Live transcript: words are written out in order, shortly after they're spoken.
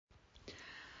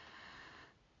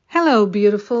Hello,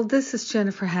 beautiful. This is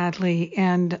Jennifer Hadley,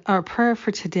 and our prayer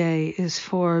for today is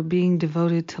for being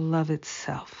devoted to love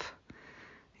itself.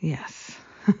 Yes.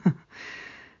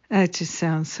 That just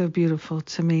sounds so beautiful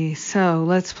to me. So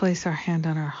let's place our hand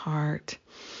on our heart.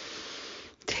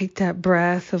 Take that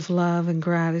breath of love and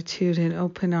gratitude and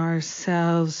open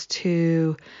ourselves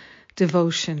to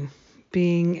devotion,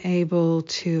 being able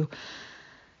to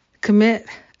commit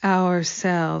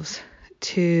ourselves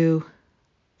to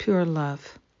pure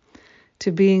love,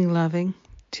 to being loving,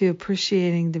 to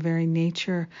appreciating the very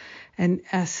nature and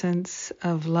essence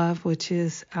of love, which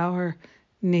is our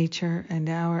nature and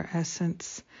our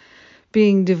essence,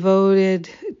 being devoted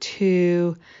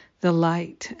to the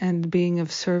light and being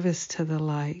of service to the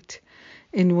light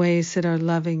in ways that are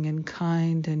loving and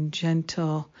kind and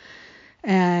gentle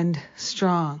and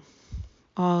strong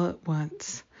all at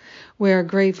once. We are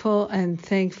grateful and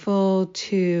thankful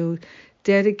to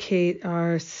dedicate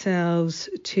ourselves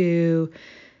to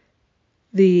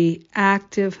the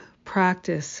active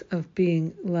practice of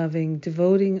being loving,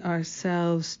 devoting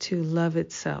ourselves to love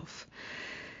itself,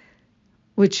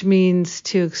 which means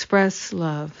to express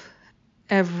love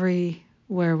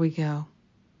everywhere we go,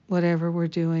 whatever we're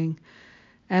doing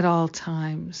at all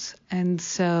times. And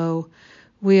so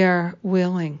we are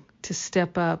willing to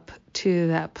step up to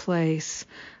that place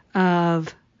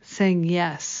of saying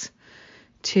yes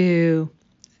to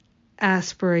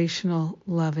aspirational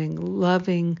loving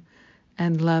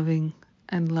and loving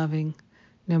and loving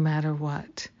no matter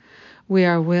what. We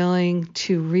are willing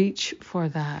to reach for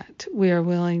that. We are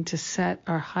willing to set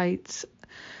our heights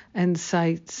and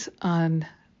sights on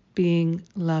being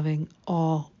loving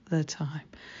all the time,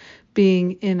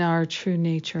 being in our true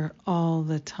nature all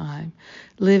the time,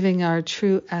 living our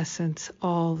true essence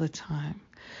all the time.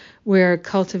 We're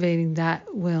cultivating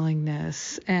that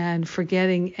willingness and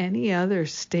forgetting any other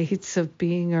states of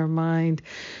being or mind.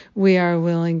 We are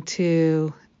willing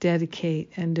to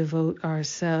dedicate and devote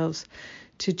ourselves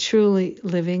to truly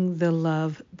living the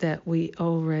love that we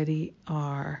already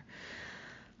are.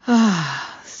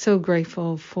 So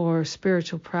grateful for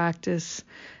spiritual practice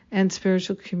and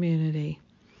spiritual community.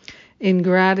 In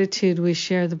gratitude, we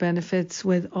share the benefits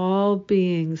with all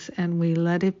beings and we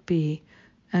let it be.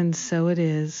 And so it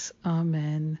is.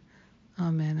 Amen.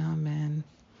 Amen.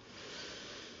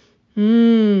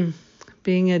 Amen.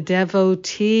 Being a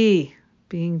devotee,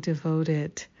 being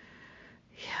devoted.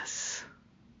 Yes.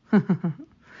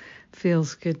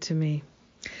 Feels good to me.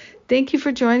 Thank you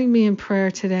for joining me in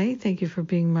prayer today. Thank you for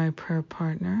being my prayer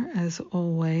partner. As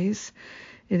always,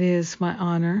 it is my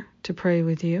honor to pray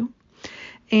with you.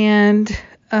 And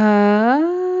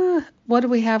what do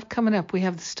we have coming up? We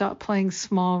have the Stop Playing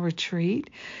Small retreat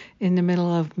in the middle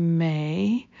of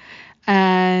May.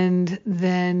 And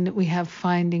then we have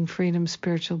Finding Freedom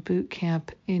Spiritual Boot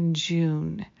Camp in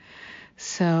June.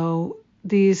 So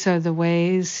these are the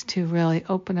ways to really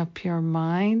open up your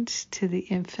mind to the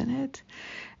infinite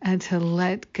and to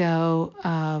let go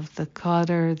of the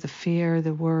clutter, the fear,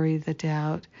 the worry, the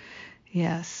doubt.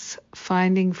 Yes,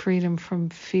 finding freedom from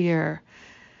fear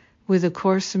with A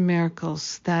Course in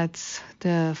Miracles. That's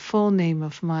the full name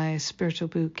of my spiritual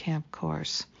boot camp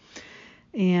course.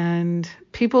 And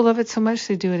people love it so much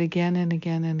they do it again and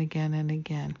again and again and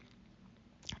again.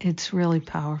 It's really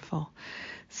powerful.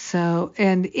 So,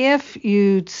 and if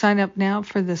you sign up now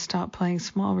for the Stop Playing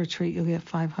Small retreat, you'll get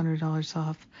 $500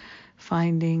 off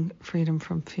Finding Freedom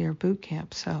from Fear boot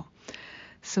camp. So,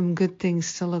 some good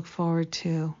things to look forward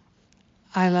to.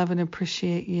 I love and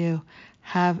appreciate you.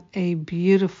 Have a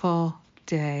beautiful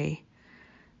day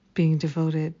being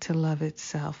devoted to love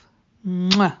itself.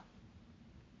 Mwah.